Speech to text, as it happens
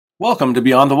Welcome to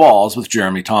Beyond the Walls with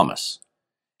Jeremy Thomas.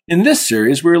 In this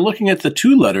series, we are looking at the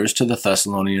two letters to the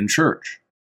Thessalonian church.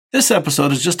 This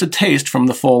episode is just a taste from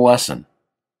the full lesson.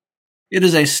 It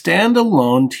is a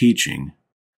standalone teaching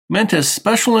meant as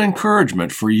special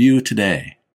encouragement for you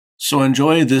today. So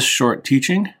enjoy this short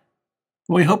teaching.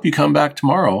 We hope you come back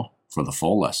tomorrow for the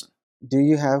full lesson. Do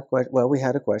you have, well, we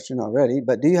had a question already,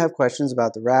 but do you have questions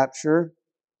about the rapture,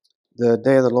 the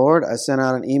day of the Lord? I sent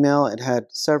out an email. It had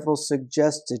several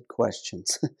suggested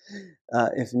questions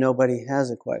if nobody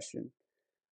has a question.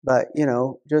 But,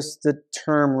 just the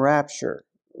term rapture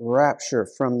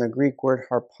from the Greek word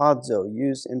harpazo,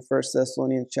 used in 1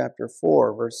 Thessalonians chapter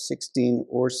 4, verse 16,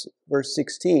 or verse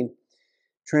 16,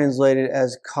 translated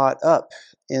as caught up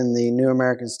in the New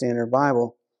American Standard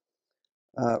Bible,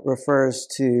 refers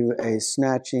to a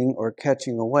snatching or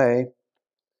catching away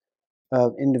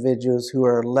of individuals who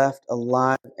are left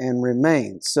alive and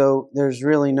remain. So there's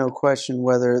really no question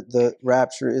whether the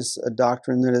rapture is a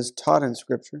doctrine that is taught in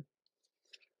Scripture,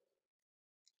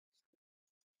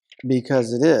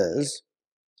 because it is,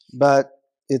 but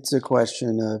it's a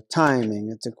question of timing,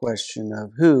 it's a question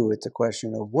of who, it's a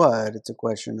question of what, it's a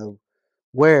question of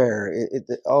where,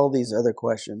 all these other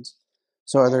questions.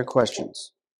 So are there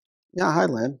questions? Yeah, hi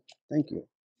Lynn, thank you.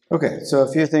 Okay, so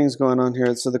a few things going on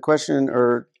here. So the question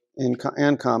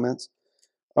and comments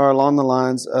are along the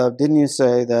lines of, didn't you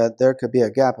say that there could be a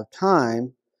gap of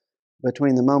time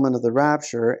between the moment of the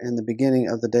rapture and the beginning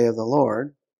of the day of the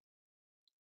Lord?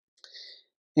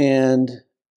 And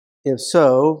if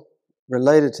so,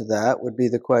 related to that would be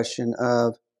the question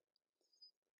of,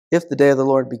 if the day of the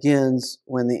Lord begins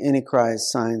when the Antichrist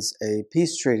signs a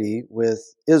peace treaty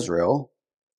with Israel,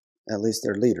 at least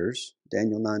their leaders,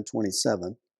 Daniel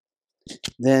 9:27,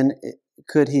 then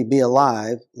could he be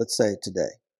alive, let's say, today?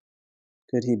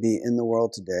 Could he be in the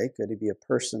world today? Could he be a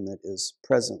person that is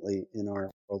presently in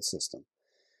our world system?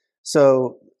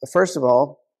 So, first of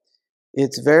all,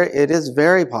 it is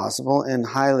very possible and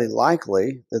highly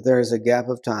likely that there is a gap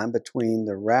of time between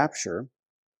the rapture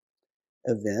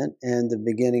event and the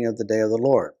beginning of the day of the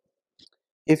Lord.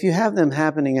 If you have them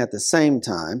happening at the same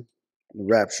time, the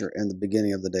rapture and the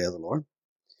beginning of the day of the Lord,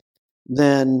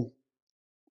 then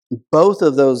both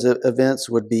of those events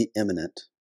would be imminent.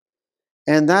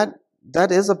 And that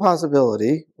is a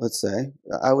possibility, let's say.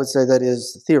 I would say that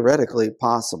is theoretically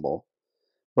possible.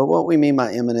 But what we mean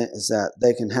by imminent is that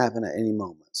they can happen at any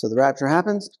moment. So the rapture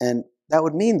happens, and that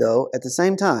would mean, though, at the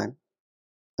same time,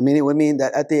 it would mean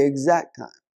that at the exact time,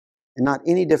 and not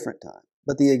any different time,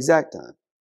 but the exact time,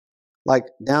 like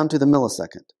down to the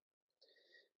millisecond,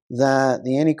 that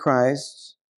the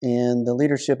Antichrist and the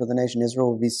leadership of the nation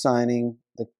Israel will be signing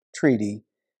the treaty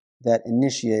that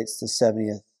initiates the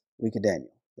 70th week of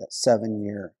Daniel, that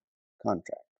 7-year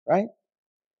contract, right?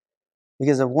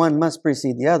 Because if one must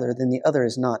precede the other, then the other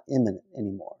is not imminent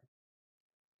anymore,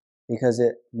 because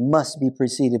it must be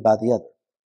preceded by the other.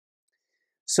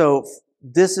 So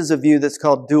this is a view that's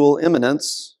called dual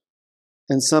imminence,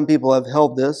 and some people have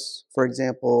held this. For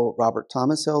example, Robert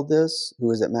Thomas held this, who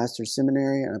was at Master's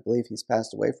Seminary, and I believe he's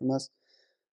passed away from us,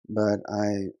 but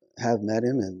I have met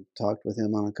him and talked with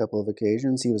him on a couple of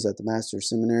occasions. He was at the Master's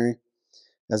Seminary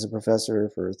as a professor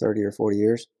for 30 or 40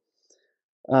 years.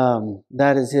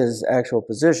 That is his actual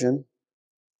position.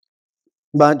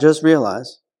 But just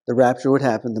realize the rapture would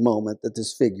happen the moment that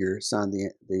this figure signed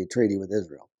the treaty with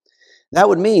Israel. That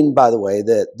would mean, by the way,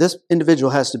 that this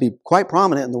individual has to be quite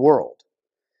prominent in the world.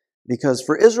 Because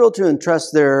for Israel to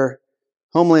entrust their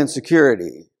homeland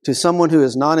security to someone who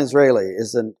is non-Israeli,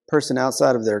 is a person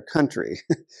outside of their country,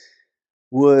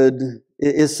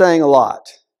 is saying a lot.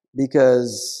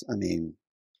 Because,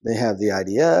 they have the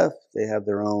IDF, they have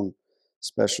their own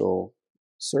special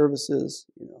services,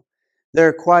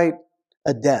 They're quite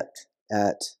adept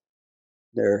at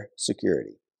their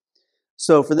security.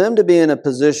 So for them to be in a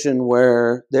position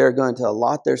where they're going to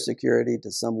allot their security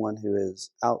to someone who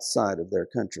is outside of their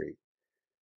country,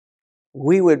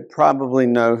 we would probably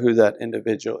know who that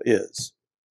individual is.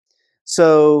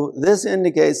 So this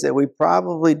indicates that we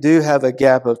probably do have a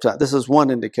gap of time. This is one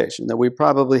indication that we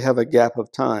probably have a gap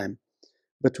of time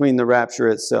between the rapture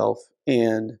itself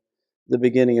and the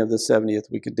beginning of the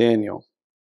 70th week of Daniel.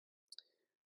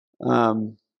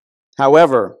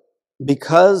 However,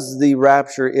 because the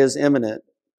rapture is imminent,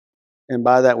 and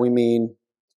by that we mean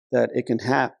that it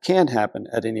can happen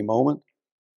at any moment.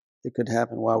 It could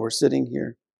happen while we're sitting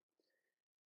here.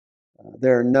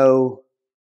 There are no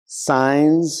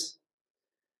signs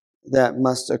that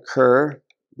must occur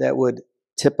that would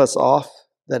tip us off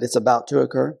that it's about to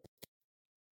occur.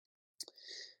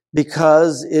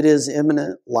 Because it is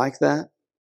imminent like that,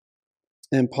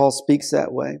 and Paul speaks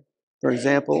that way, For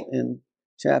example, in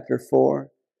chapter 4,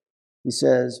 he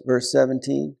says, verse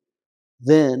 17,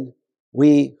 then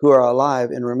we who are alive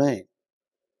and remain.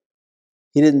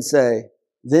 He didn't say,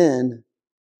 then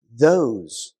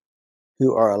those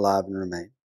who are alive and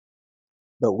remain.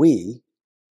 But we,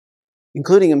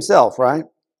 including himself, right?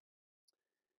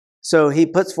 So he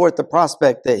puts forth the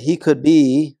prospect that he could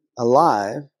be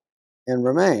alive and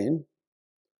remain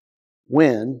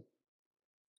when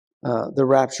the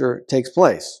rapture takes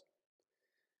place.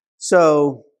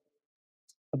 So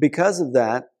because of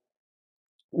that,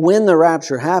 when the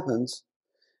rapture happens,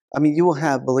 you will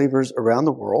have believers around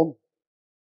the world,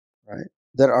 right,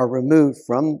 that are removed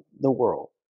from the world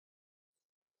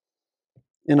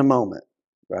in a moment,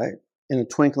 right, in a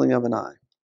twinkling of an eye.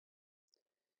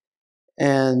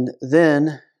 And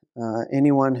then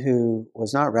anyone who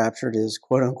was not raptured is,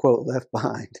 quote unquote, left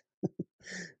behind,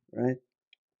 right?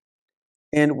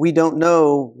 And we don't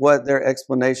know what their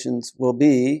explanations will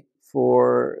be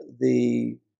for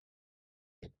the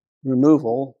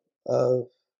removal of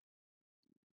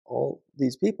all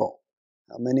these people,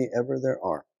 how many ever there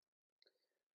are.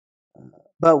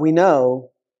 But we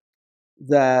know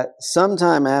that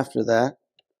sometime after that,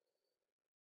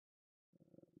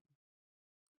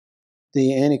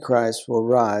 the Antichrist will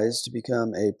rise to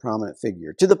become a prominent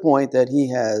figure, to the point that he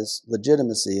has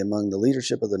legitimacy among the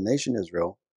leadership of the nation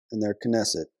Israel and their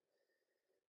Knesset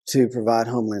to provide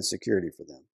homeland security for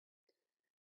them.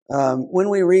 When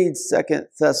we read 2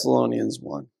 Thessalonians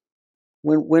 1,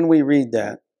 when we read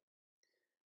that,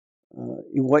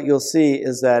 what you'll see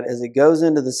is that as it goes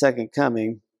into the second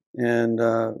coming and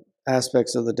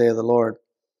aspects of the day of the Lord,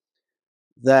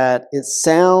 that it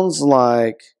sounds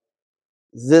like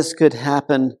this could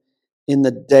happen in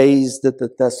the days that the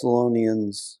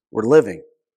Thessalonians were living.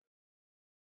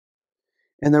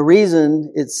 And the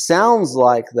reason it sounds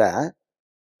like that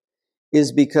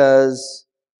is because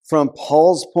from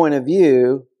Paul's point of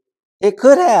view, it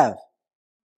could have.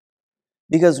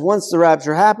 Because once the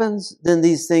rapture happens, then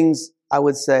these things, I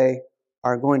would say,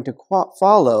 are going to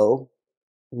follow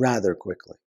rather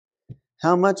quickly.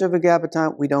 How much of a gap of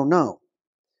time, we don't know.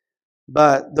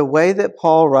 But the way that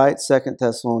Paul writes 2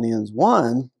 Thessalonians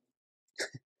 1,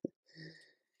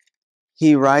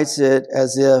 he writes it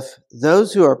as if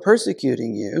those who are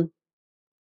persecuting you,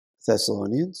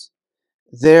 Thessalonians,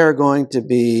 they're going to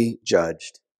be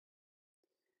judged.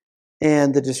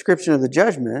 And the description of the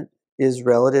judgment is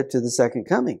relative to the second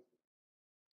coming.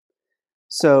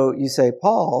 So you say,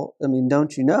 Paul,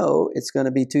 don't you know it's going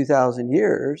to be 2,000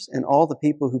 years and all the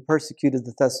people who persecuted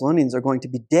the Thessalonians are going to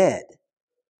be dead?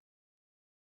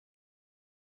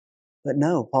 But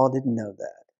no, Paul didn't know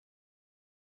that.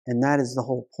 And that is the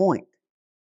whole point.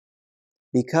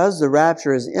 Because the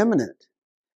rapture is imminent,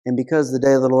 and because the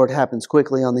day of the Lord happens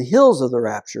quickly on the heels of the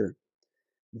rapture,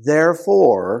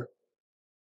 therefore,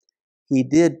 he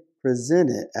did present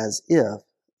it as if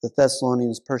the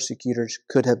Thessalonians persecutors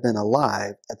could have been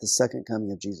alive at the second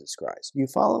coming of Jesus Christ. Do you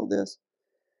follow this?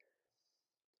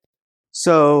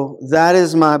 So that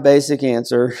is my basic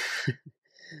answer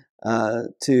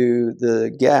to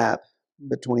the gap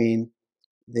between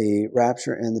the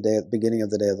rapture and the beginning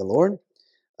of the day of the Lord.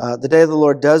 The day of the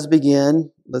Lord does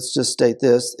begin, let's just state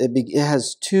this, it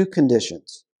has two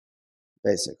conditions,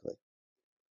 basically.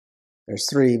 There's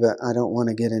three, but I don't want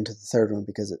to get into the third one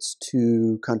because it's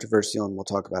too controversial and we'll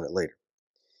talk about it later.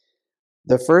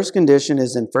 The first condition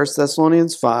is in 1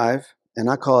 Thessalonians 5, and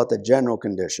I call it the general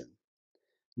condition.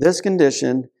 This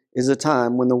condition is a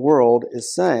time when the world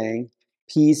is saying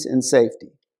peace and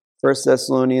safety. 1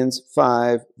 Thessalonians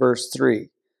 5, verse 3.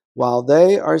 While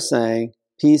they are saying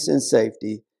peace and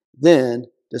safety, then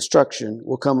destruction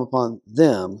will come upon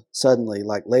them suddenly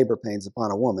like labor pains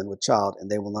upon a woman with child, and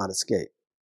they will not escape.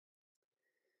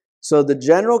 So the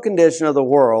general condition of the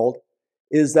world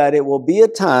is that it will be a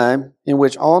time in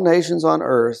which all nations on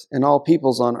earth and all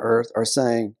peoples on earth are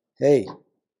saying, hey,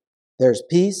 there's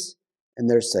peace and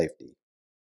there's safety.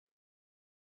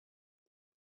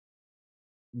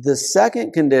 The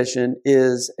second condition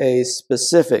is a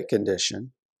specific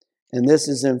condition, and this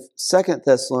is in 2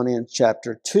 Thessalonians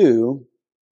chapter 2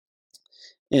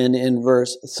 and in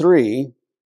verse 3.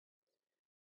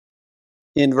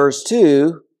 In verse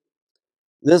 2,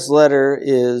 this letter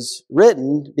is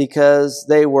written because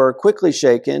they were quickly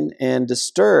shaken and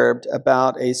disturbed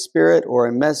about a spirit or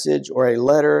a message or a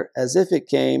letter as if it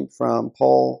came from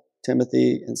Paul,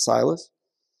 Timothy, and Silas.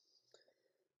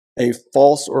 A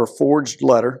false or forged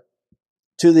letter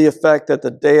to the effect that the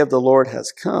day of the Lord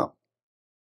has come.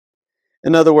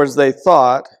 In other words, they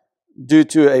thought, due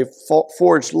to a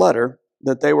forged letter,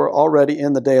 that they were already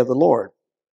in the day of the Lord.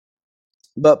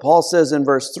 But Paul says in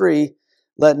verse 3,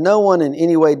 Let no one in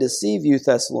any way deceive you,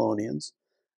 Thessalonians.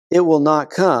 It will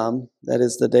not come, that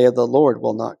is, the day of the Lord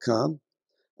will not come,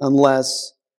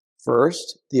 unless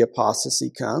first the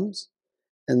apostasy comes,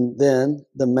 and then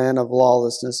the man of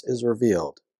lawlessness is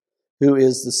revealed, who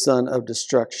is the son of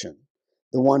destruction,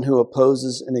 the one who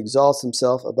opposes and exalts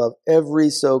himself above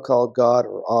every so-called God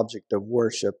or object of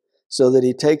worship, so that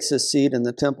he takes his seat in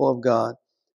the temple of God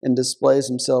and displays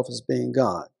himself as being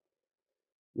God.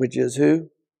 Which is who?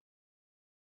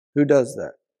 Who does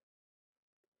that?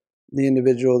 The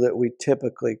individual that we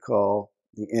typically call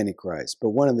the Antichrist. But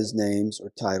one of his names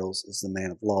or titles is the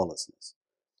man of lawlessness.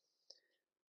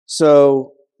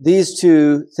 So these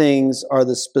two things are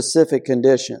the specific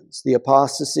conditions. The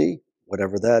apostasy,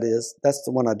 whatever that is, that's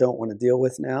the one I don't want to deal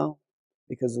with now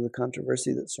because of the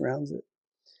controversy that surrounds it.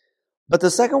 But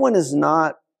the second one is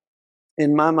not,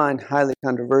 in my mind, highly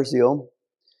controversial.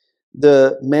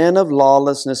 The man of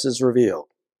lawlessness is revealed.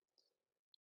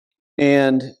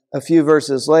 And a few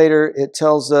verses later, it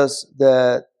tells us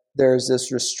that there's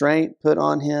this restraint put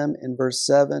on him in verse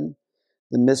 7,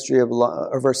 the mystery of law,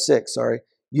 or verse 6, sorry.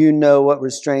 You know what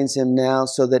restrains him now,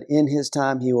 so that in his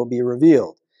time he will be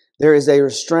revealed. There is a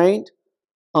restraint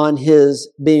on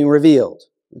his being revealed.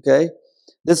 Okay?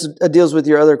 This deals with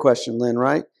your other question, Lynn,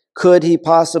 right? Could he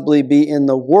possibly be in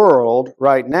the world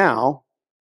right now,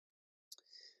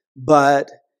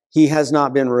 but he has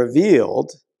not been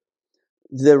revealed?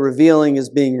 The revealing is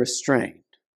being restrained.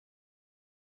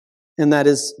 And that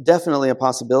is definitely a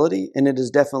possibility, and it is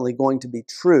definitely going to be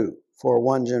true for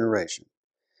one generation.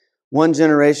 One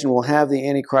generation will have the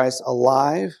Antichrist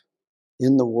alive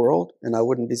in the world, and I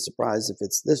wouldn't be surprised if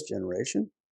it's this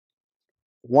generation.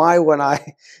 Why would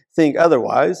I think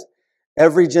otherwise?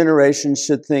 Every generation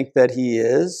should think that he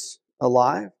is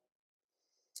alive.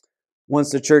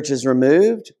 Once the church is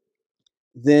removed,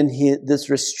 then this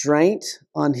restraint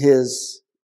on his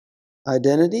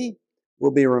identity will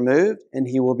be removed and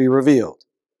he will be revealed.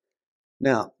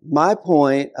 Now, my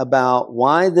point about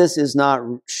why this is not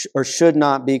or should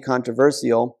not be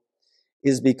controversial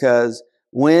is because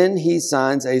when he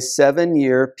signs a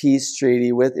 7-year peace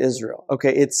treaty with Israel,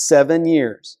 okay, it's 7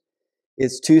 years.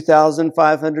 It's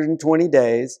 2,520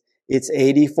 days. It's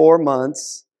 84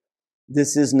 months.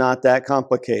 This is not that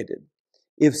complicated.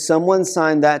 If someone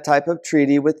signed that type of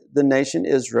treaty with the nation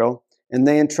Israel and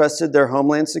they entrusted their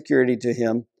homeland security to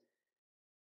him,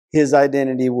 his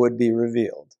identity would be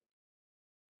revealed.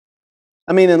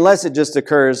 I mean, unless it just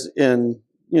occurs in,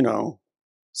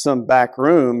 some back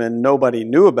room and nobody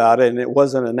knew about it and it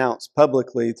wasn't announced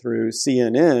publicly through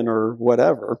CNN or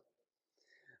whatever.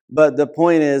 But the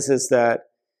point is that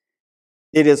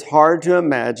it is hard to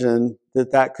imagine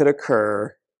that could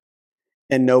occur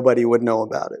and nobody would know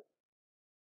about it.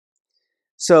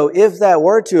 So if that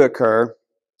were to occur,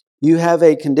 you have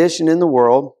a condition in the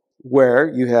world where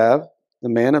you have the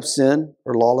man of sin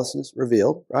or lawlessness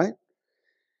revealed, right?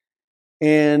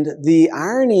 And the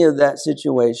irony of that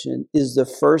situation is the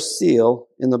first seal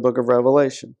in the book of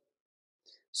Revelation.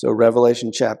 So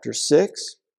Revelation chapter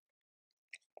 6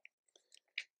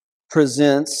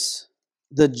 presents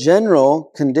the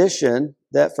general condition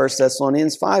that 1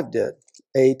 Thessalonians 5 did,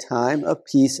 a time of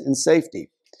peace and safety.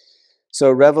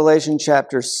 So Revelation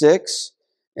chapter 6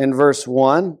 and verse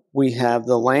 1, we have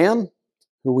the Lamb,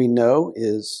 who we know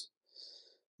is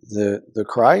the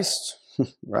Christ,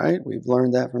 right? We've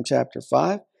learned that from chapter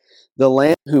 5. The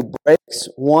Lamb who breaks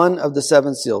one of the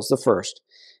 7 seals, the first.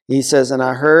 He says, and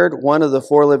I heard one of the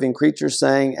 4 living creatures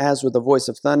saying, as with a voice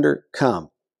of thunder,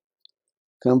 come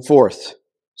forth,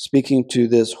 speaking to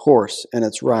this horse and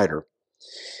its rider.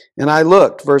 And I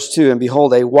looked, verse 2, and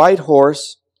behold, a white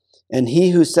horse, and he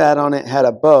who sat on it had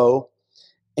a bow,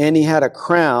 and he had a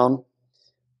crown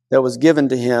that was given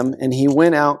to him, and he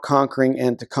went out conquering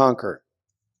and to conquer.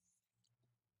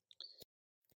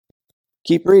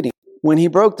 Keep reading. When he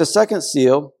broke the second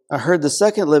seal, I heard the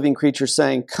second living creature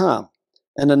saying, come.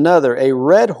 And another, a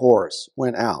red horse,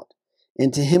 went out.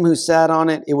 And to him who sat on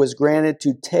it, it was granted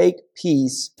to take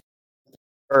peace on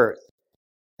earth,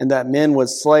 and that men would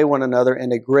slay one another,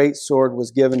 and a great sword was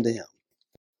given to him.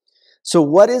 So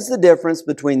what is the difference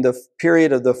between the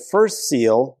period of the first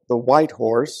seal, the white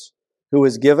horse, who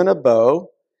was given a bow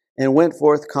and went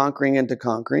forth conquering and to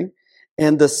conquering,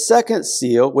 and the second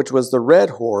seal, which was the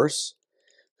red horse,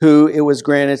 who it was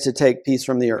granted to take peace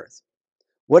from the earth?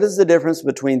 What is the difference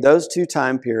between those two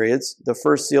time periods, the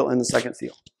first seal and the second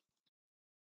seal?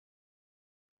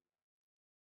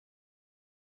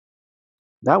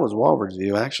 That was Walford's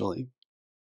view, actually.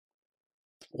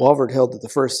 Walford held that the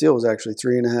first seal was actually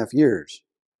 3.5 years.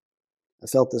 I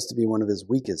felt this to be one of his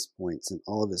weakest points in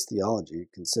all of his theology,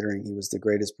 considering he was the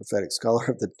greatest prophetic scholar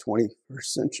of the 20th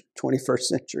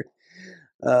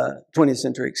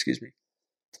century, excuse me.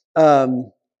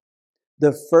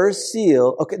 The first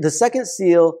seal, okay, the second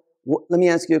seal, let me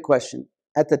ask you a question.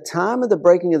 At the time of the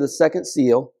breaking of the second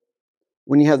seal,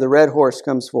 when you have the red horse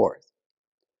comes forth,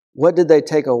 what did they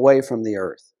take away from the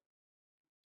earth?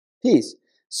 Peace.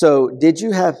 So did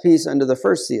you have peace under the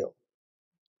first seal?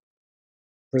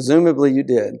 Presumably you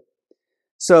did.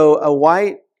 So a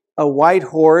white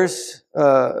horse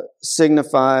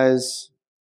signifies,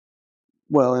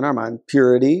 well, in our mind,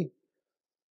 purity.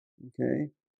 Okay.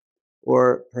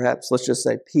 Or perhaps let's just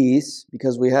say peace,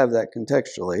 because we have that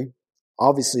contextually.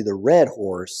 Obviously, the red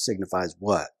horse signifies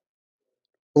what?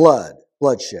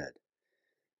 Bloodshed.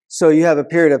 So you have a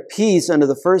period of peace under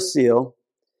the first seal.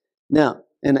 Now,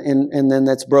 and then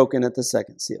that's broken at the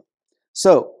second seal.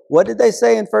 So what did they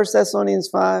say in 1 Thessalonians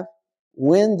 5?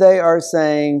 When they are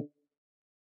saying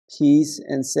peace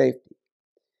and safety,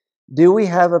 do we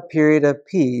have a period of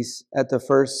peace at the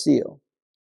first seal?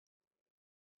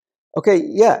 Okay,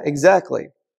 yeah, exactly.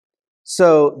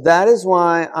 So that is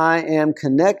why I am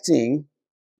connecting,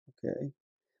 okay,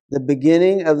 the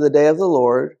beginning of the day of the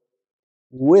Lord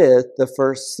with the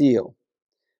first seal.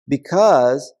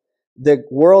 Because the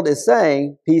world is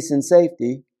saying peace and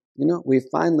safety, we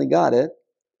finally got it.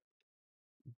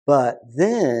 But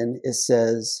then it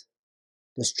says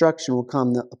destruction will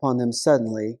come upon them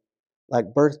suddenly,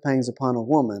 like birth pangs upon a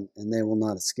woman, and they will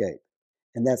not escape.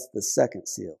 And that's the second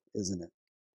seal, isn't it?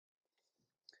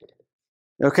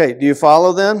 Okay, do you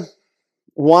follow then?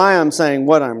 Why I'm saying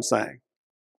what I'm saying.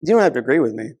 You don't have to agree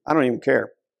with me. I don't even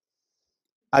care.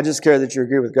 I just care that you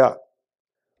agree with God.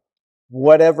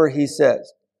 Whatever he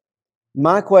says.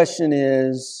 My question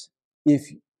is,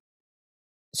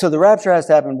 so the rapture has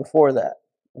to happen before that,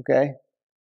 okay?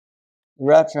 The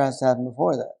rapture has to happen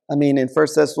before that. I mean, in 1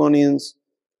 Thessalonians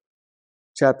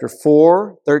chapter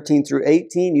 4, 13 through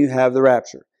 18, you have the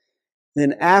rapture.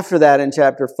 Then after that in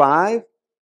chapter 5,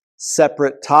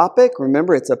 separate topic.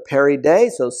 Remember, it's a peri-day,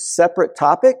 so separate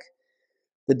topic,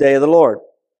 the day of the Lord.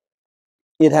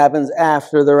 It happens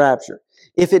after the rapture.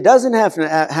 If it doesn't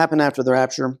happen after the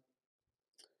rapture,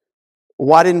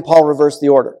 why didn't Paul reverse the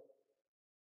order?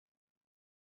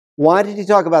 Why did he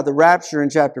talk about the rapture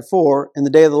in chapter 4 and the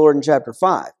day of the Lord in chapter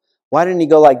 5? Why didn't he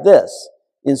go like this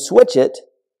and switch it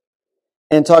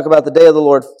and talk about the day of the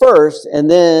Lord first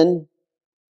and then,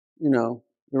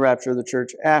 the rapture of the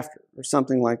church after, or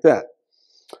something like that?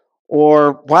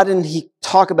 Or why didn't he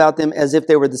talk about them as if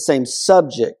they were the same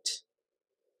subject?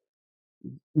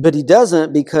 But he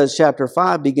doesn't, because chapter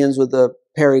 5 begins with the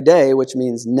peri-day, which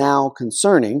means now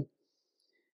concerning.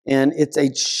 And it's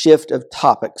a shift of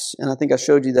topics. And I think I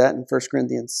showed you that in 1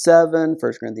 Corinthians 7,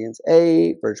 1 Corinthians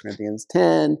 8, 1 Corinthians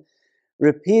 10.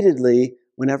 Repeatedly,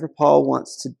 whenever Paul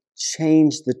wants to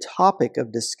change the topic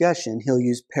of discussion, he'll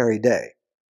use peri-day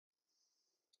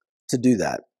to do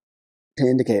that, to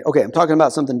indicate, okay, I'm talking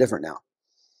about something different now.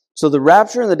 So the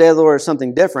rapture and the day of the Lord is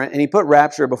something different, and he put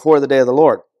rapture before the day of the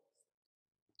Lord.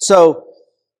 So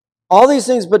all these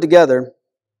things put together,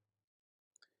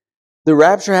 the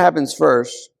rapture happens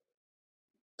first.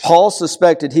 Paul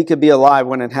suspected he could be alive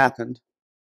when it happened.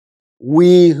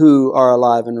 We who are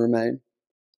alive and remain.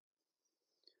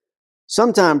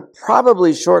 Sometime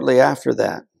probably shortly after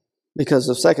that, because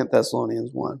of 2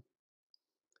 Thessalonians 1,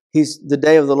 the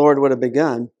day of the Lord would have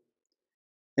begun.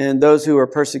 And those who are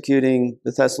persecuting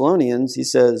the Thessalonians, he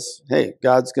says, hey,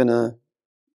 Christ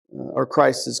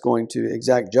is going to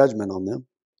exact judgment on them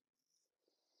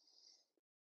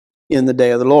in the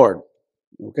day of the Lord.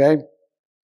 Okay?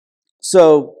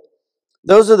 So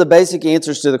those are the basic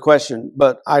answers to the question,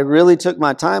 but I really took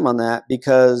my time on that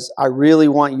because I really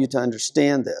want you to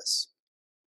understand this.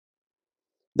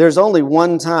 There's only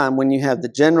one time when you have the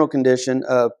general condition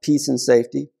of peace and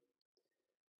safety,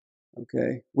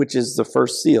 okay, which is the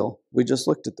first seal. We just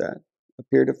looked at that, a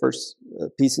period of first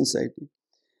peace and safety.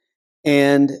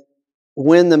 And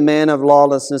when the man of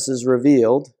lawlessness is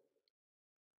revealed,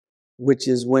 which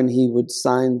is when he would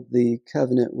sign the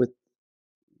covenant with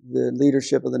the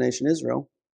leadership of the nation Israel,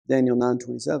 Daniel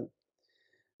 9:27.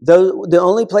 The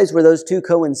only place where those two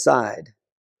coincide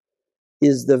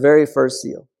is the very first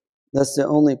seal. That's the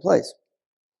only place.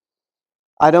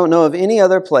 I don't know of any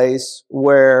other place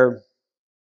where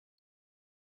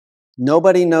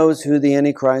nobody knows who the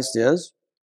Antichrist is,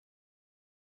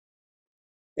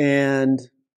 and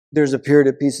there's a period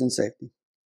of peace and safety.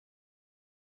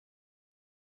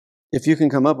 If you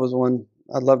can come up with one,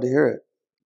 I'd love to hear it.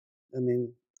 I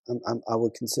mean, I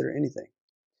would consider anything.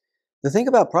 The thing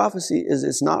about prophecy is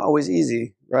it's not always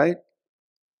easy, right?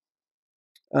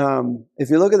 If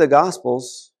you look at the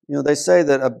Gospels, they say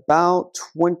that about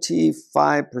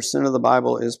 25% of the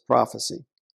Bible is prophecy.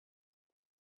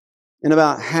 And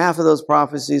about half of those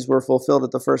prophecies were fulfilled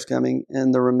at the first coming,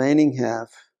 and the remaining half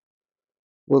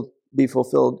will be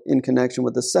fulfilled in connection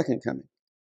with the second coming.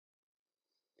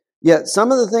 Yet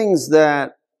some of the things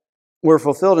that were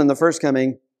fulfilled in the first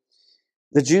coming,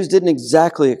 the Jews didn't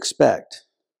exactly expect.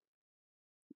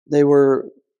 They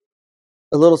were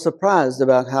a little surprised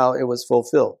about how it was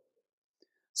fulfilled.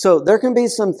 So there can be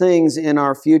some things in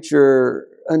our future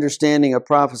understanding of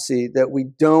prophecy that we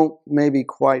don't maybe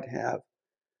quite have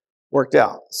worked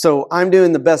out. So I'm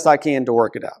doing the best I can to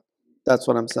work it out. That's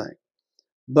what I'm saying.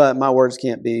 But my words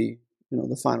can't be,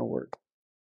 the final word.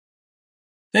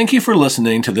 Thank you for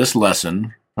listening to this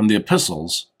lesson from the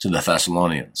epistles to the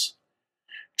Thessalonians.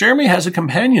 Jeremy has a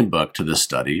companion book to this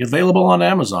study available on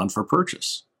Amazon for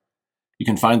purchase. You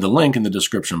can find the link in the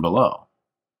description below.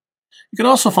 You can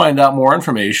also find out more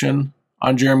information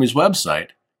on Jeremy's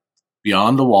website,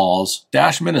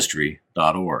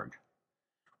 beyondthewalls-ministry.org.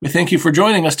 We thank you for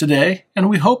joining us today, and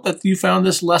we hope that you found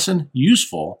this lesson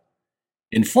useful,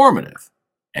 informative,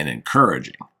 and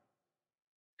encouraging.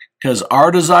 Because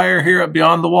our desire here at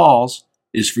Beyond the Walls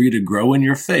is for you to grow in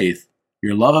your faith,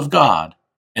 your love of God,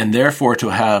 and therefore to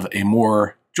have a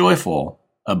more joyful,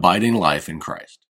 abiding life in Christ.